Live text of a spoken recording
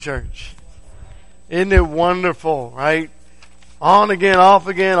church. Isn't it wonderful, right? On again, off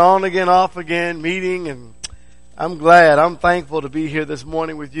again, on again, off again, meeting, and I'm glad. I'm thankful to be here this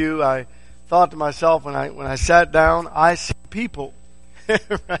morning with you. I thought to myself when I sat down, I see people,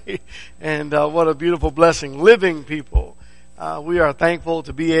 right? And what a beautiful blessing, living people. We are thankful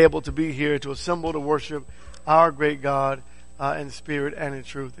to be able to be here to assemble to worship our great God in spirit and in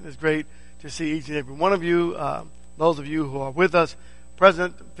truth. And it's great to see each and every one of you, those of you who are with us,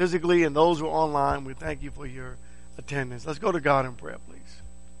 present physically, and those who are online. We thank you for your attendance. Let's go to God in prayer, please.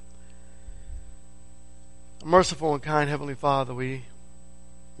 Merciful and kind Heavenly Father, we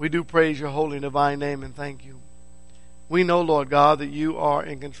do praise your holy and divine name and thank you. We know, Lord God, that you are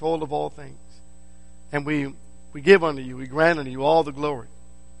in control of all things. And we give unto you, we grant unto you all the glory.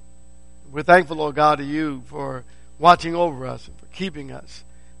 We're thankful, Lord God, to you for watching over us and for keeping us,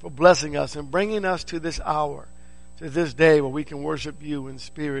 for blessing us and bringing us to this hour, to this day where we can worship you in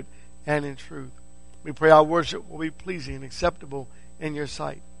spirit and in truth. We pray our worship will be pleasing and acceptable in your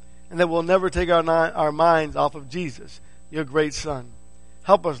sight, and that we'll never take our minds off of Jesus, your great Son.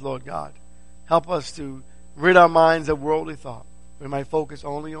 Help us, Lord God. Help us to rid our minds of worldly thought. We might focus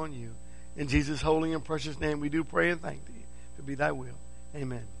only on you. In Jesus' holy and precious name we do pray and thank thee. To be thy will.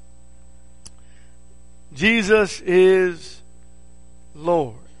 Amen. Jesus is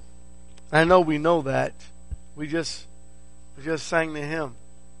Lord. I know we know that. We just sang the hymn.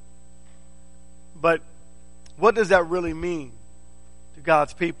 But what does that really mean to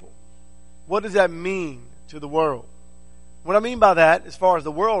God's people? What does that mean to the world? What I mean by that, as far as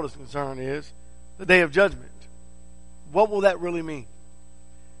the world is concerned, is the day of judgment. What will that really mean?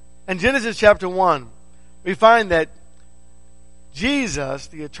 In Genesis chapter 1, we find that Jesus,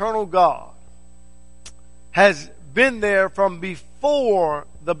 the eternal God, has been there from before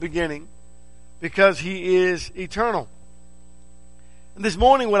the beginning because he is eternal. And this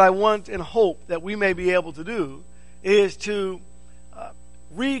morning what I want and hope that we may be able to do is to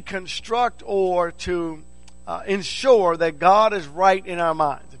reconstruct or to ensure that God is right in our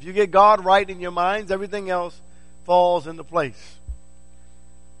minds. If you get God right in your minds, everything else falls into place.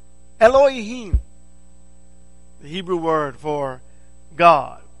 Elohim, the Hebrew word for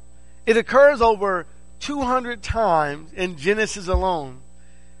God. It occurs over 200 times in Genesis alone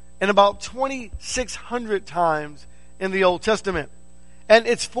and about 2,600 times in the Old Testament. And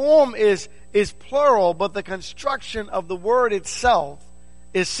its form is plural, but the construction of the word itself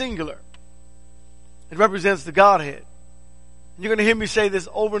is singular. It represents the Godhead. And you're going to hear me say this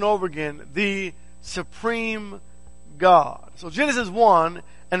over and over again, the supreme God. So Genesis 1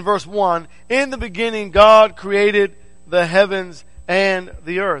 and verse 1, in the beginning God created the heavens and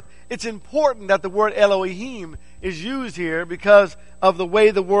the earth. It's important that the word Elohim is used here because of the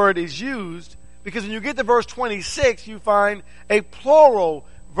way the word is used. Because when you get to verse 26, you find a plural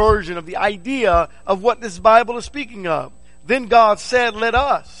version of the idea of what this Bible is speaking of. Then God said, let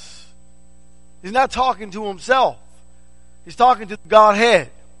us. He's not talking to himself. He's talking to the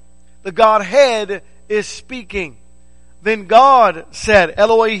Godhead. The Godhead is speaking. Then God said,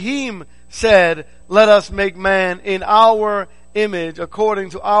 Elohim said, let us make man in our image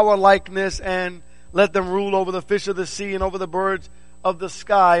according to our likeness, and let them rule over the fish of the sea and over the birds of the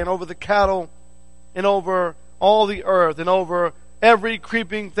sky and over the cattle and over all the earth and over every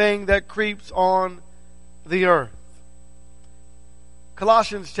creeping thing that creeps on the earth.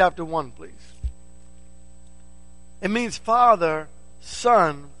 Colossians chapter 1, please. It means Father,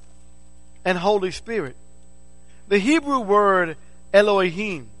 Son, and Holy Spirit. The Hebrew word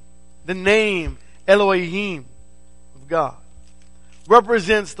Elohim, the name Elohim of God,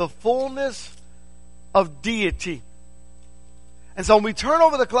 represents the fullness of deity. And so when we turn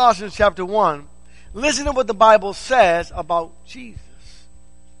over to Colossians chapter 1, listen to what the Bible says about Jesus.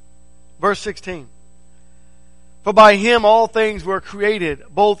 Verse 16. For by him all things were created,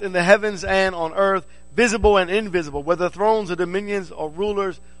 both in the heavens and on earth, visible and invisible, whether thrones or dominions or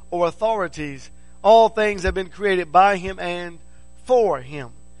rulers or authorities. All things have been created by him and for him.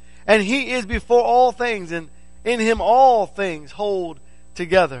 And he is before all things, and in him all things hold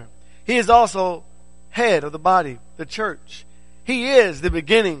together. He is also head of the body, the church. He is the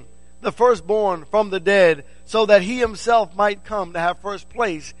beginning, the firstborn from the dead, so that he himself might come to have first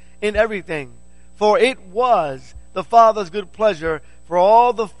place in everything. For it was the Father's good pleasure for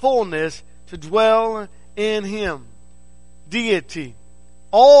all the fullness to dwell in him. Deity,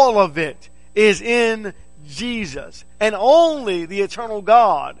 all of it is in Jesus. And only the eternal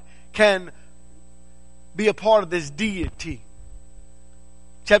God can be a part of this deity.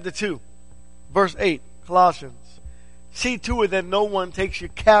 Chapter 2, verse 8, Colossians. See to it that no one takes you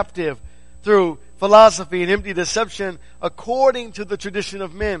captive through philosophy and empty deception according to the tradition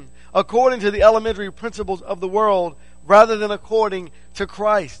of men, according to the elementary principles of the world, rather than according to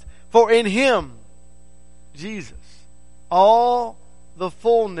Christ. For in him, Jesus, all the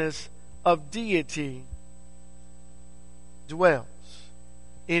fullness of deity dwells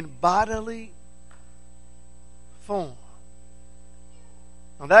in bodily form.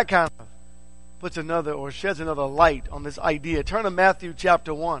 Now that kind of puts another or sheds another light on this idea. Turn to Matthew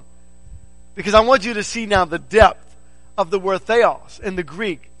chapter 1. Because I want you to see now the depth of the word theos in the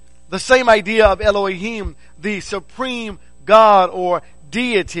Greek. The same idea of Elohim, the supreme God or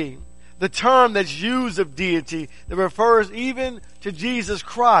deity. The term that's used of deity that refers even to Jesus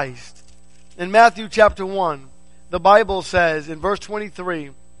Christ. In Matthew chapter 1, the Bible says in verse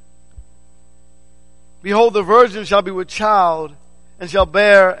 23, Behold, the virgin shall be with child and shall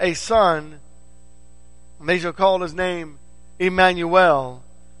bear a son, and they shall call his name Emmanuel,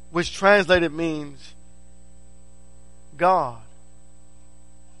 which translated means God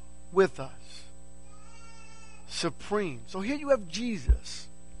with us. Supreme. So here you have Jesus,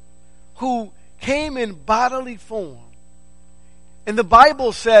 who came in bodily form. And the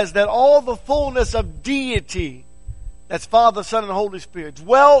Bible says that all the fullness of deity, that's Father, Son, and Holy Spirit,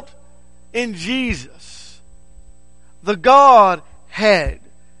 dwelt in Jesus. The Godhead,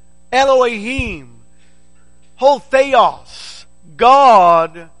 Elohim, whole theos,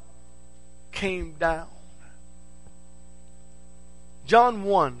 God came down. John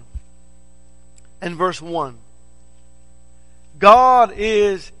 1 and verse 1. God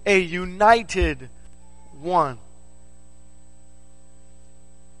is a united one.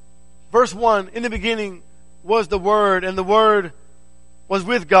 Verse 1, in the beginning was the Word, and the Word was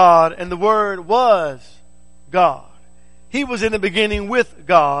with God, and the Word was God. He was in the beginning with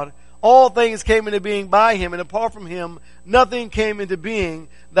God. All things came into being by Him, and apart from Him, nothing came into being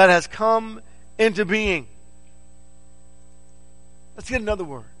that has come into being. Let's get another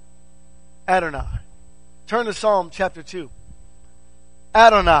word. Adonai. Turn to Psalm chapter 2.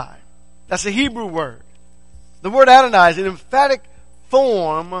 Adonai. That's a Hebrew word. The word Adonai is an emphatic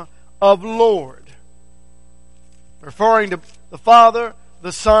form of Lord, referring to the Father,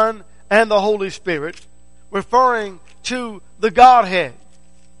 the Son, and the Holy Spirit, referring to the Godhead,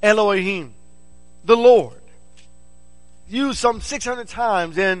 Elohim, the Lord. Used some 600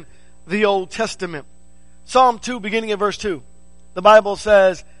 times in the Old Testament. Psalm 2, beginning at verse 2. The Bible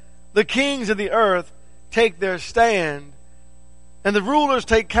says, the kings of the earth take their stand, and the rulers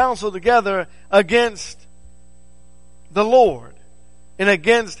take counsel together against the Lord and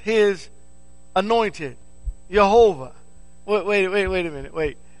against His anointed, Jehovah. Wait a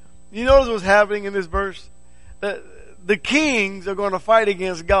minute. You notice what's happening in this verse? The kings are going to fight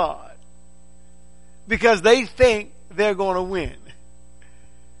against God because they think they're going to win.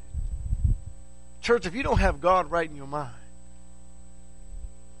 Church, if you don't have God right in your mind,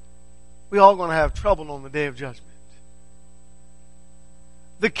 we're all going to have trouble on the day of judgment.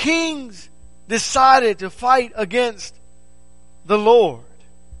 The kings decided to fight against the Lord.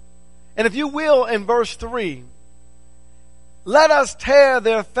 And if you will, in verse 3, let us tear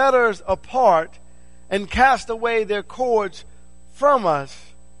their fetters apart and cast away their cords from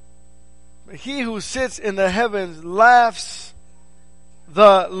us. But he who sits in the heavens laughs,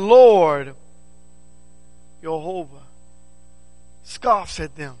 the Lord, Jehovah, scoffs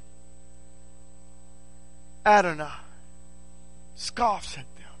at them. Adonai scoffs at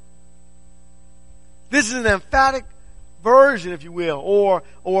them. This is an emphatic version, if you will,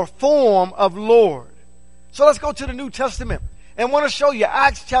 or form of Lord. So let's go to the New Testament. And I want to show you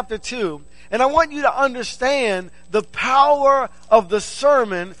Acts chapter 2. And I want you to understand the power of the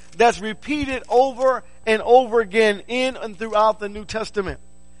sermon that's repeated over and over again in and throughout the New Testament.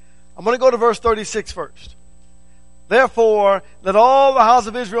 I'm going to go to verse 36 first. Therefore, let all the house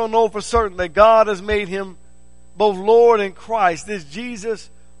of Israel know for certain that God has made Him both Lord and Christ, this Jesus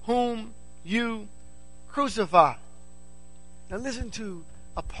whom you crucified. Now listen to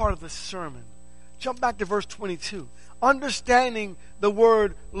a part of the sermon. Jump back to verse 22. Understanding the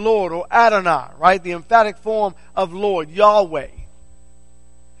word Lord or Adonai, right? The emphatic form of Lord, Yahweh.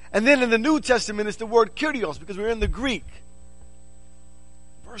 And then in the New Testament, it's the word Kyrios because we're in the Greek.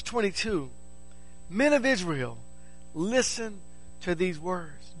 Verse 22. Men of Israel, listen to these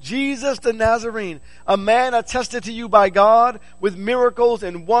words. Jesus the Nazarene, a man attested to you by God with miracles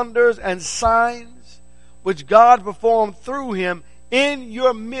and wonders and signs, which God performed through Him in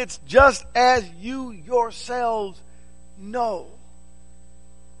your midst, just as you yourselves know.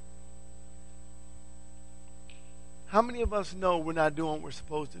 How many of us know we're not doing what we're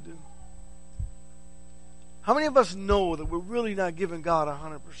supposed to do? How many of us know that we're really not giving God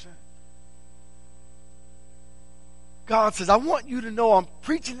 100%? God says, I want you to know I'm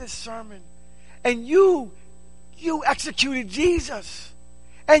preaching this sermon, and you executed Jesus.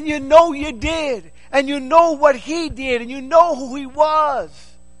 And you know you did. And you know what he did. And you know who he was.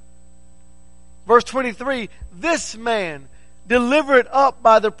 Verse 23, this man, delivered up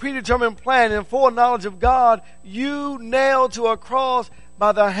by the predetermined plan and foreknowledge of God, you nailed to a cross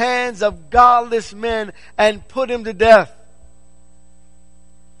by the hands of godless men and put him to death.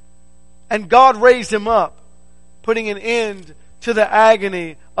 And God raised him up, putting an end to the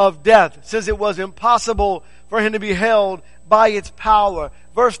agony of death, since it was impossible for him to be held by its power.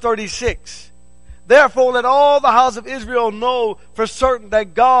 Verse 36. Therefore let all the house of Israel know for certain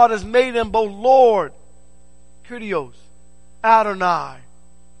that God has made him both Lord, Kyrios, Adonai,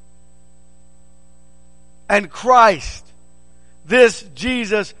 and Christ, this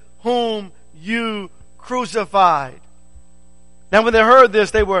Jesus whom you crucified. Now when they heard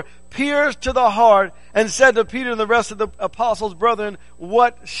this, they were pierced to the heart and said to Peter and the rest of the apostles, brethren,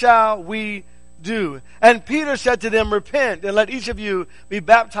 what shall we do? And Peter said to them, repent and let each of you be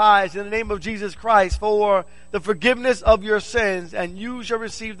baptized in the name of Jesus Christ for the forgiveness of your sins, and you shall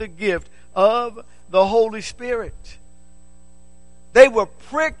receive the gift of the Holy Spirit. They were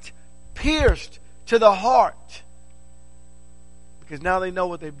pricked, pierced to the heart, because now they know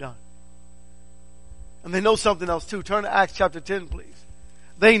what they've done. And they know something else too. Turn to Acts chapter 10, please.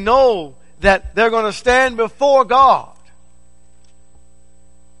 They know that they're going to stand before God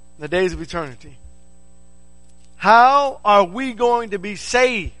in the days of eternity. How are we going to be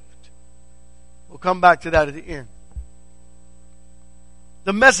saved? We'll come back to that at the end.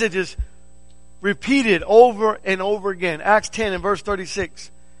 The message is repeated over and over again. Acts 10 and verse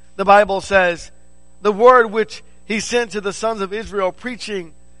 36. The Bible says, the word which he sent to the sons of Israel,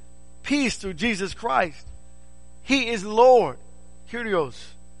 preaching peace through Jesus Christ. He is Lord, Kyrios,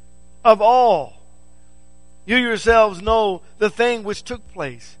 of all. You yourselves know the thing which took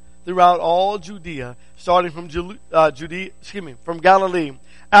place throughout all Judea, starting from from Galilee,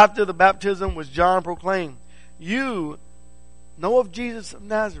 after the baptism which John proclaimed. You know of Jesus of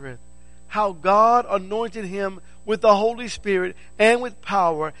Nazareth, how God anointed him with the Holy Spirit and with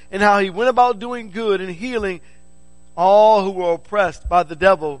power, and how he went about doing good and healing all who were oppressed by the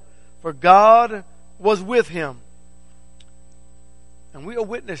devil, for God was with him. And we are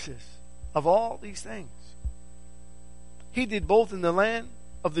witnesses of all these things. He did both in the land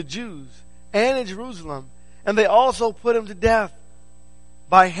of the Jews and in Jerusalem, and they also put him to death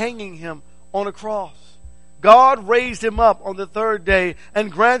by hanging him on a cross. God raised him up on the third day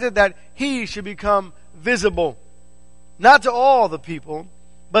and granted that he should become visible, not to all the people,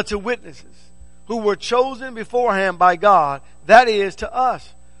 but to witnesses who were chosen beforehand by God, that is, to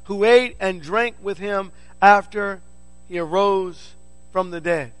us, who ate and drank with him after he arose from the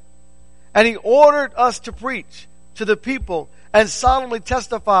dead. And he ordered us to preach to the people and solemnly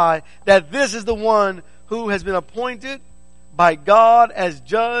testify that this is the one who has been appointed by God as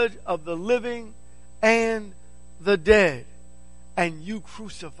judge of the living and the dead. And you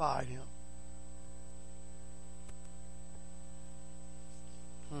crucified him.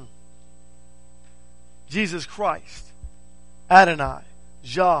 Jesus Christ, Adonai,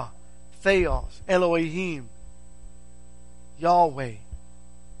 Jah, Theos, Elohim, Yahweh,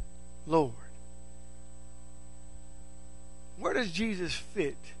 Lord. Where does Jesus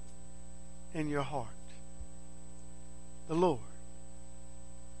fit in your heart? The Lord.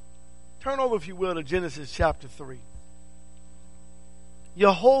 Turn over, if you will, to Genesis chapter 3.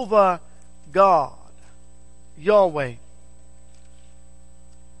 Jehovah God, Yahweh.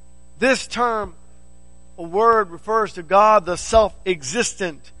 This term, a word, refers to God, the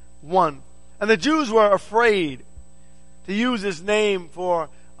self-existent one. And the Jews were afraid to use this name for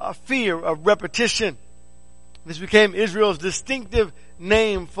a fear of repetition. This became Israel's distinctive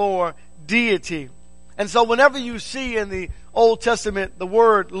name for deity. And so whenever you see in the Old Testament the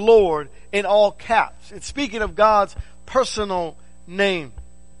word Lord in all caps, it's speaking of God's personal name.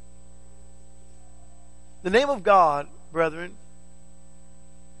 The name of God, brethren,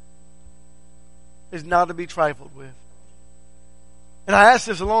 is not to be trifled with. And I asked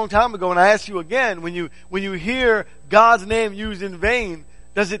this a long time ago, and I ask you again, when you hear God's name used in vain,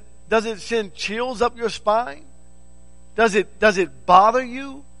 does it send chills up your spine? Does it bother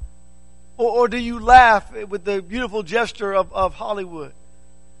you? Or do you laugh with the beautiful gesture of Hollywood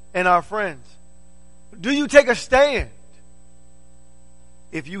and our friends? Do you take a stand?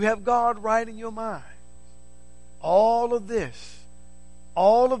 If you have God right in your mind, all of this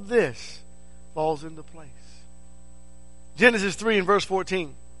falls into place. Genesis 3 and verse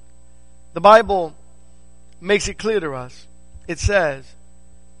 14. The Bible makes it clear to us. It says,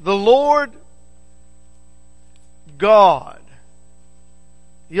 the Lord God,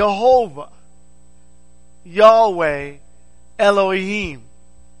 Jehovah, Yahweh, Elohim.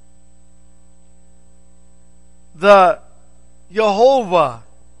 The Jehovah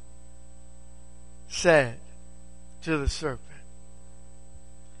said to the serpent,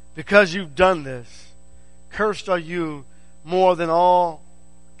 because you've done this, cursed are you more than all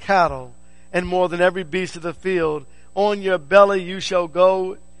cattle and more than every beast of the field. On your belly you shall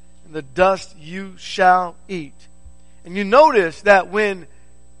go, and the dust you shall eat. And you notice that when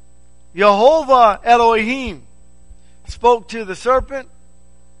Jehovah Elohim spoke to the serpent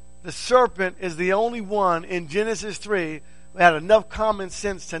is the only one in Genesis 3 who had enough common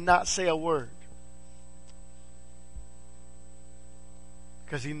sense to not say a word.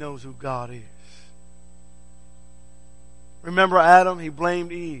 Because he knows who God is. Remember Adam? He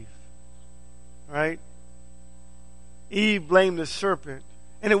blamed Eve. Right? Eve blamed the serpent.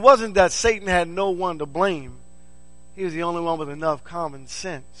 And it wasn't that Satan had no one to blame. He was the only one with enough common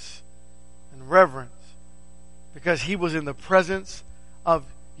sense and reverence. Because he was in the presence of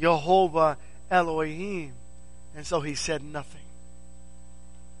Jehovah Elohim. And so he said nothing.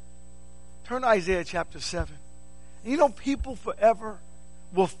 Turn to Isaiah chapter 7. And you know, people forever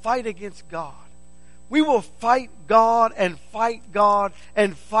will fight against God. We will fight God and fight God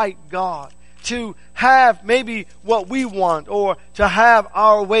and fight God to have maybe what we want or to have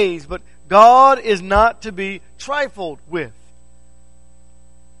our ways. But God is not to be trifled with.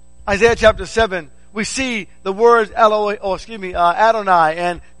 Isaiah chapter 7, we see the words Adonai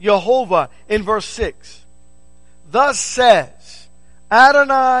and Jehovah in verse 6. Thus says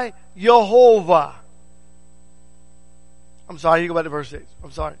Adonai Jehovah. I'm sorry, you go back to verse 6.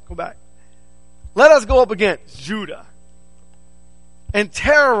 I'm sorry, go back. Let us go up against Judah and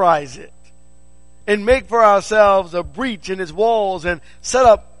terrorize it and make for ourselves a breach in its walls and set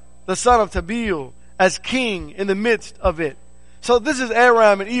up the son of Tabeel as king in the midst of it. So this is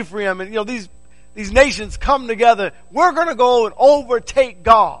Aram and Ephraim and these nations come together. We're going to go and overtake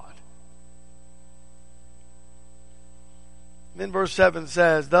God. And then verse 7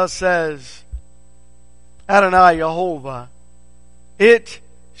 says, thus says Adonai Jehovah, it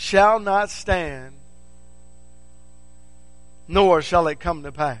shall not stand, nor shall it come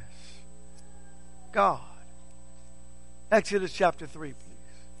to pass. God. Exodus chapter 3, please.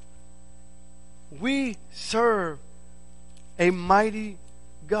 We serve a mighty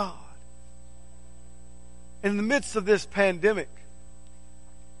God. In the midst of this pandemic,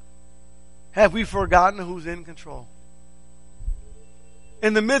 have we forgotten who's in control?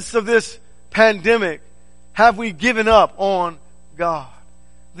 In the midst of this pandemic, have we given up on God?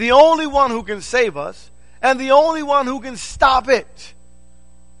 The only one who can save us and the only one who can stop it.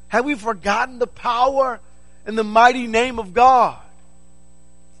 Have we forgotten the power and the mighty name of God?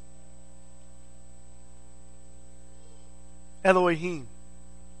 Elohim.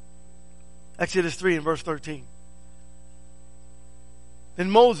 Exodus 3 and verse 13. Then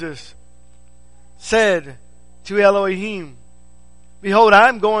Moses said to Elohim, behold, I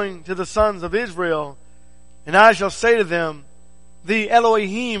am going to the sons of Israel, and I shall say to them, the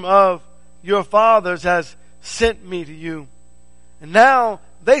Elohim of your fathers has sent me to you. And now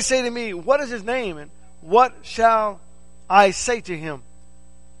they say to me, what is his name? And what shall I say to him?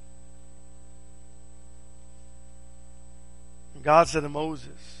 And God said to Moses,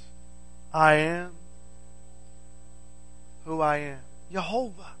 I am who I am.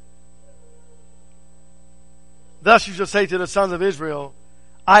 Jehovah. Thus you shall say to the sons of Israel,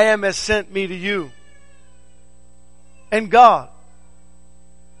 I am has sent me to you. And God,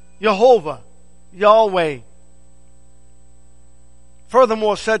 Jehovah, Yahweh,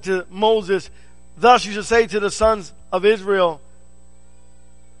 furthermore said to Moses, thus you shall say to the sons of Israel,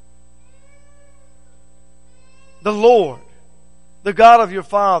 the Lord, the God of your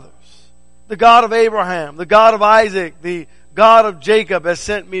fathers, the God of Abraham, the God of Isaac, the God of Jacob has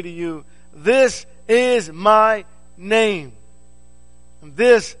sent me to you. This is my name. And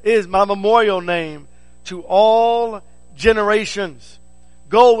this is my memorial name to all generations.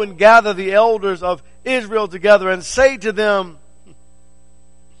 Go and gather the elders of Israel together and say to them,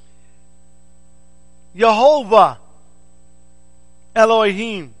 Jehovah,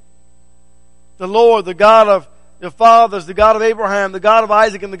 Elohim, the Lord, the God of your fathers, the God of Abraham, the God of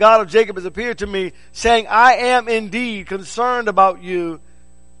Isaac, and the God of Jacob has appeared to me, saying, I am indeed concerned about you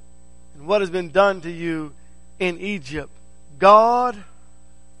and what has been done to you in Egypt. God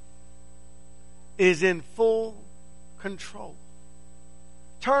is in full control.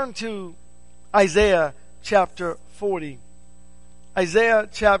 Turn to Isaiah chapter 40. Isaiah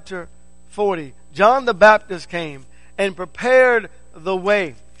chapter 40. John the Baptist came and prepared the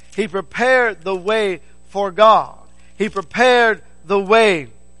way. He prepared the way for God. He prepared the way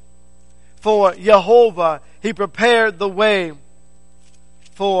for Jehovah. He prepared the way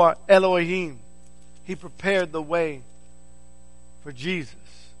for Elohim. He prepared the way for Jesus,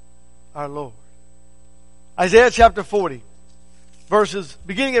 our Lord. Isaiah chapter 40,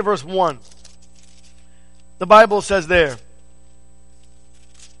 beginning at verse 1. The Bible says there,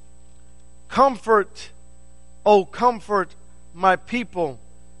 "Comfort, O comfort my people,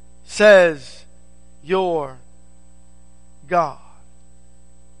 says your God,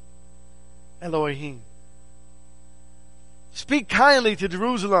 Elohim. Speak kindly to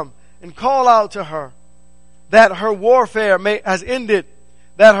Jerusalem and call out to her that her warfare has ended,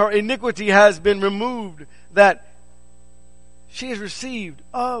 that her iniquity has been removed, that she has received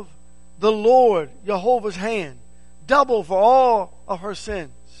of the Lord Jehovah's hand double for all of her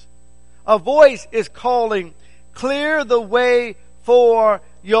sins. A voice is calling, clear the way for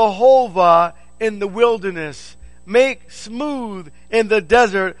Jehovah in the wilderness. Make smooth in the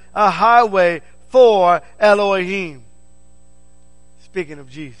desert a highway for Elohim." Speaking of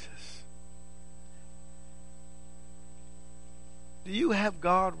Jesus. Do you have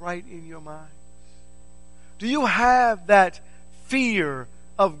God right in your mind? Do you have that fear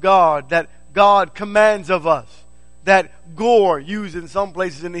of God that God commands of us? That Gor used in some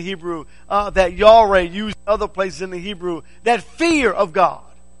places in the Hebrew, that Yahweh used in other places in the Hebrew, that fear of God.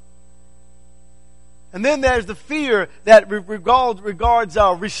 And then there's the fear that regards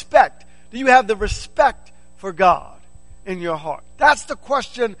our respect. Do you have the respect for God in your heart? That's the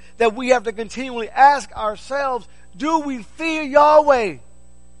question that we have to continually ask ourselves. Do we fear Yahweh?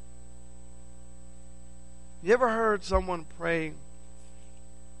 You ever heard someone pray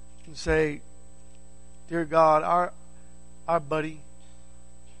and say, "Dear God, our buddy"?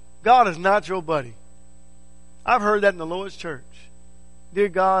 God is not your buddy. I've heard that in the Lord's church. "Dear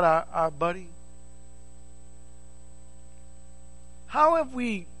God, our buddy." How have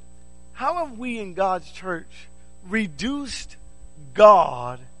we in God's church reduced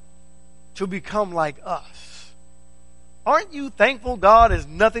God to become like us? Aren't you thankful God is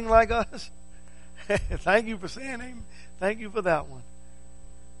nothing like us? Thank you for saying amen. Thank you for that one.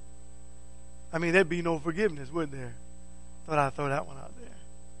 I mean, there'd be no forgiveness, would there? Thought I'd throw that one out there.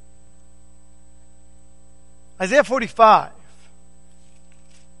 Isaiah 45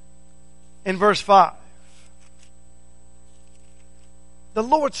 in verse 5. The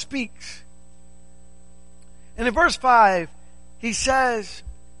Lord speaks. And in verse 5, He says,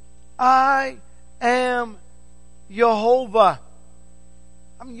 "I am Jehovah."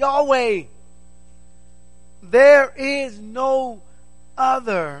 I'm Yahweh. There is no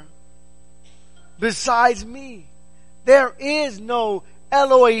other besides me. There is no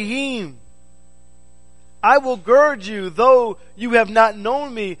Elohim. I will gird you, though you have not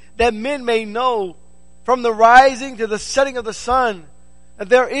known me, that men may know from the rising to the setting of the sun that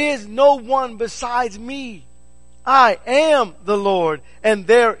there is no one besides me. I am the Lord, and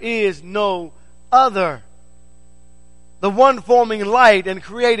there is no other. The one forming light and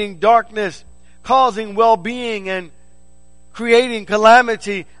creating darkness, causing well-being and creating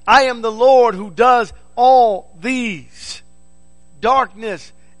calamity. I am the Lord who does all these.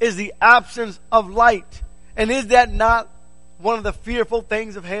 Darkness is the absence of light. And is that not one of the fearful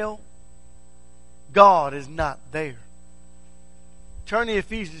things of hell? God is not there. Turn to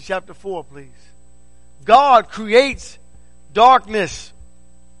Ephesians chapter 4, please. God creates darkness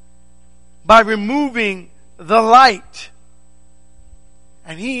by removing the light.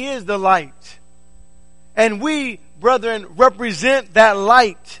 And He is the light. And we, brethren, represent that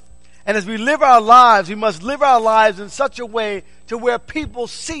light. And as we live our lives, we must live our lives in such a way to where people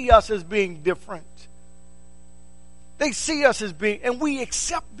see us as being different. They see us as being, and we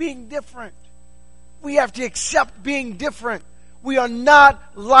accept being different. We have to accept being different. We are not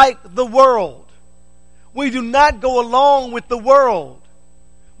like the world. We do not go along with the world.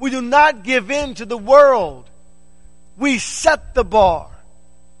 We do not give in to the world. We set the bar.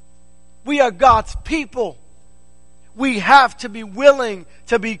 We are God's people. We have to be willing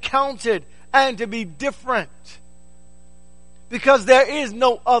to be counted and to be different. Because there is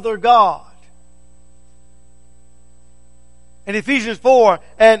no other God. In Ephesians 4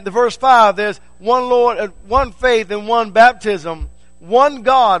 and the verse 5, there's one Lord, one faith and one baptism. One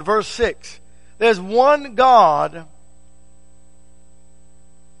God, verse 6. There's one God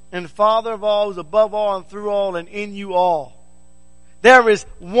and Father of all, who's above all and through all and in you all. There is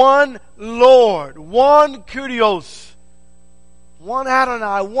one Lord, one Kyrios, one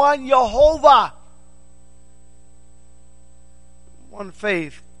Adonai, one Jehovah, one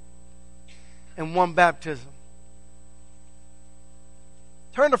faith, and one baptism.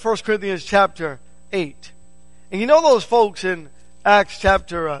 Turn to 1 Corinthians chapter 8 And you know those folks in Acts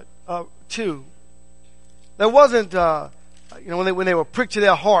chapter 2, there wasn't, when they were pricked to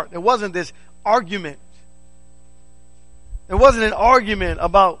their heart, there wasn't this argument. There wasn't an argument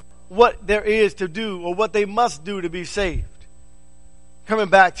about what there is to do or what they must do to be saved. Coming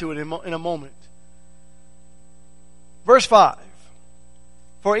back to it in a moment. Verse 5.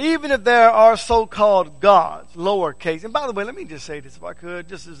 For even if there are so-called gods, lowercase, and by the way, let me just say this if I could,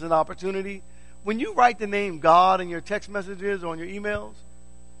 just as an opportunity. When you write the name God in your text messages or on your emails,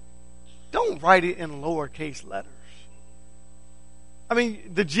 don't write it in lowercase letters. I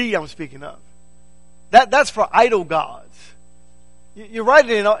mean, the G I'm speaking of. That's for idol gods. You write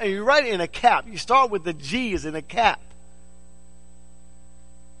it in a cap. You start with the G as in a cap.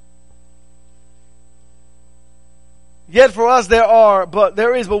 Yet for us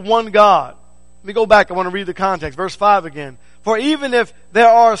there is but one God. Let me go back. I want to read the context. Verse 5 again. For even if there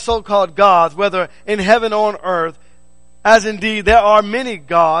are so-called gods, whether in heaven or on earth, as indeed there are many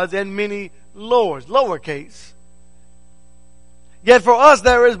gods and many lords, lowercase. Yet for us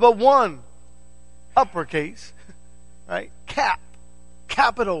there is but one, uppercase, right?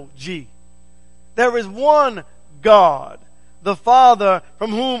 Capital G. There is one God, the Father,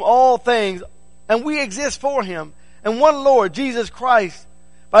 from whom all things, and we exist for Him, and one Lord, Jesus Christ,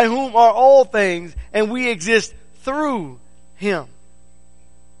 by whom are all things, and we exist through Him.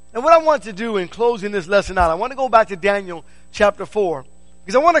 And what I want to do in closing this lesson out, I want to go back to Daniel chapter 4,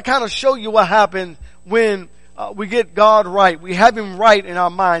 because I want to kind of show you what happens when we get God right. We have Him right in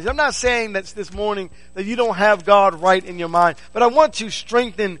our minds. I'm not saying that this morning that you don't have God right in your mind, but I want to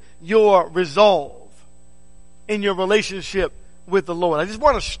strengthen your resolve in your relationship with the Lord. I just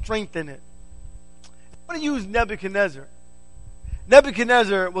want to strengthen it. I want to use Nebuchadnezzar.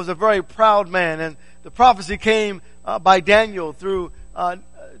 Nebuchadnezzar was a very proud man, and the prophecy came by Daniel through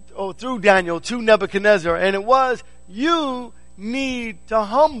Daniel to Nebuchadnezzar, and it was, you need to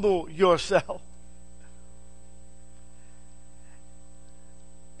humble yourself.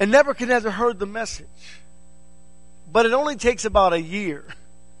 And Nebuchadnezzar heard the message. But it only takes about a year,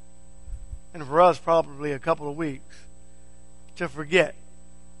 and for us probably a couple of weeks, to forget.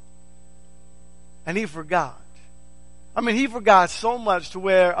 And he forgot. He forgot so much to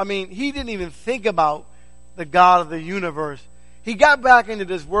where, he didn't even think about the God of the universe. He got back into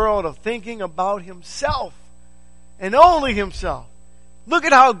this world of thinking about himself and only himself. Look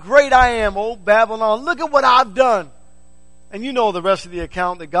at how great I am, O Babylon. Look at what I've done. And you know the rest of the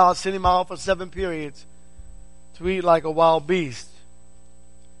account, that God sent him out for 7 periods to eat like a wild beast.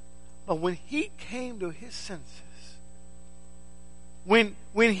 But when he came to his senses, when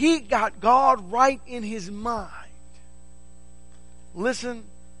he got God right in his mind, listen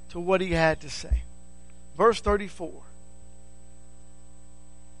to what he had to say. Verse 34.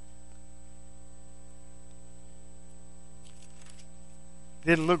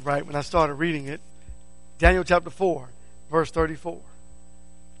 Didn't look right when I started reading it. Daniel chapter 4, verse 34.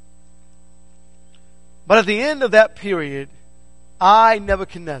 But at the end of that period, I,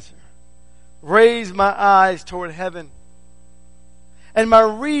 Nebuchadnezzar, raised my eyes toward heaven, and my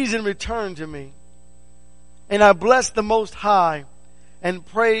reason returned to me. And I blessed the Most High, and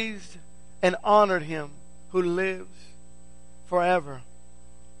praised and honored Him who lives forever.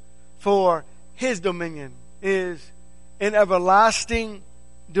 For His dominion is an everlasting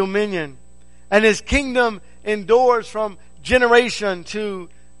dominion, and His kingdom endures from generation to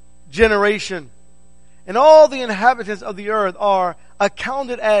generation. And all the inhabitants of the earth are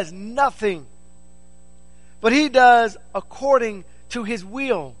accounted as nothing. But He does according to His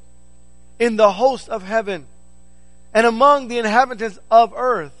will in the host of heaven and among the inhabitants of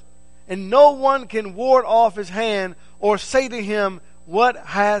earth. And no one can ward off His hand or say to Him, what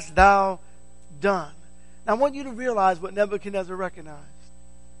hast thou done? Now I want you to realize what Nebuchadnezzar recognized.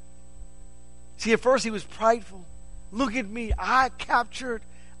 See, at first he was prideful. Look at me. I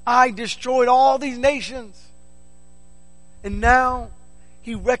destroyed all these nations. And now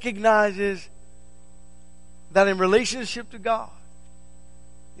he recognizes that in relationship to God,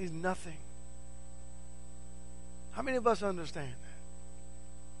 he's nothing. How many of us understand that?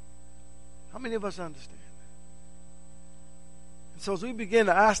 How many of us understand that? And so as we begin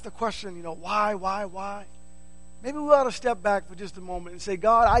to ask the question, why? Maybe we ought to step back for just a moment and say,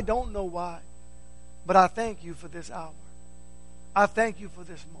 God, I don't know why, but I thank you for this hour. I thank you for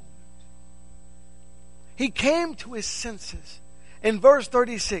this moment. He came to his senses in verse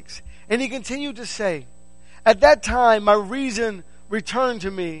 36, and he continued to say, at that time my reason returned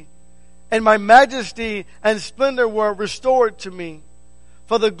to me, and my majesty and splendor were restored to me.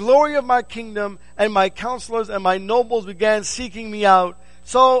 For the glory of my kingdom and my counselors and my nobles began seeking me out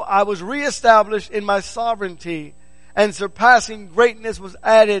So I was reestablished in my sovereignty, and surpassing greatness was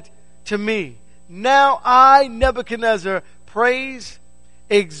added to me. Now I, Nebuchadnezzar, praise,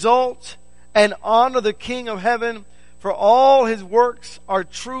 exalt, and honor the King of heaven, for all his works are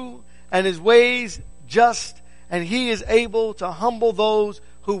true and his ways just, and he is able to humble those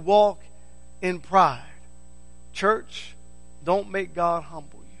who walk in pride. Church, don't make God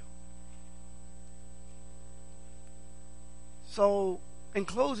humble you. So, in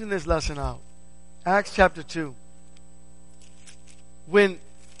closing this lesson out, Acts chapter 2, when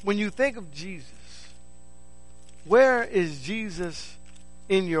you think of Jesus, where is Jesus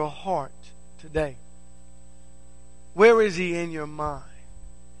in your heart today? Where is he in your mind?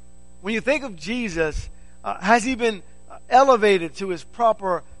 When you think of Jesus, has he been elevated to his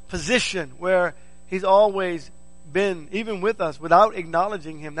proper position where he's always been, even with us, without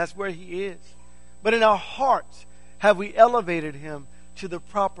acknowledging him? That's where he is. But in our hearts, have we elevated him to the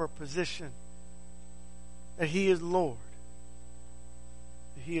proper position that he is Lord,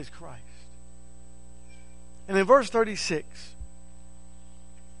 that he is Christ? And in verse 36,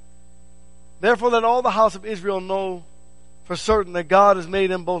 therefore let all the house of Israel know for certain that God has made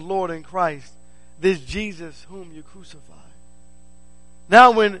him both Lord and Christ, this Jesus whom you crucified.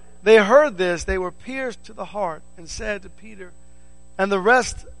 Now when they heard this, they were pierced to the heart and said to Peter and the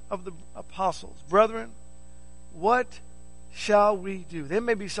rest of the apostles, brethren, what shall we do? There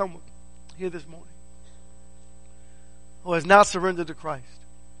may be someone here this morning who has not surrendered to Christ,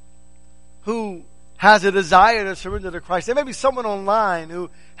 who has a desire to surrender to Christ. There may be someone online who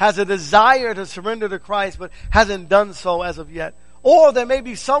has a desire to surrender to Christ but hasn't done so as of yet. Or there may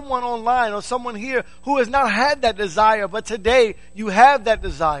be someone online or someone here who has not had that desire, but today you have that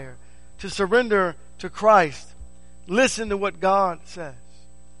desire to surrender to Christ. Listen to what God says.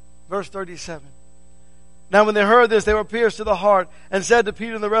 Verse 37. Now when they heard this, they were pierced to the heart and said to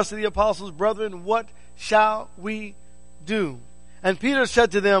Peter and the rest of the apostles, brethren, what shall we do? And Peter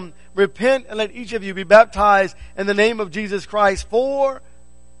said to them, repent and let each of you be baptized in the name of Jesus Christ for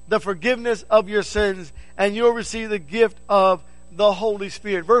the forgiveness of your sins, and you'll receive the gift of the Holy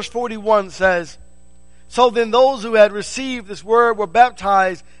Spirit. Verse 41 says, so then those who had received this word were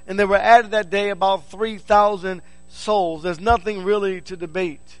baptized, and there were added that day about 3,000 souls. There's nothing really to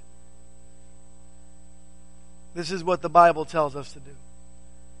debate. This is what the Bible tells us to do.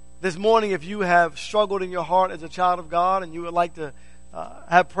 This morning, if you have struggled in your heart as a child of God and you would like to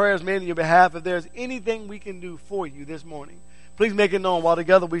have prayers made on your behalf, if there's anything we can do for you this morning, please make it known while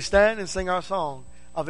together we stand and sing our song,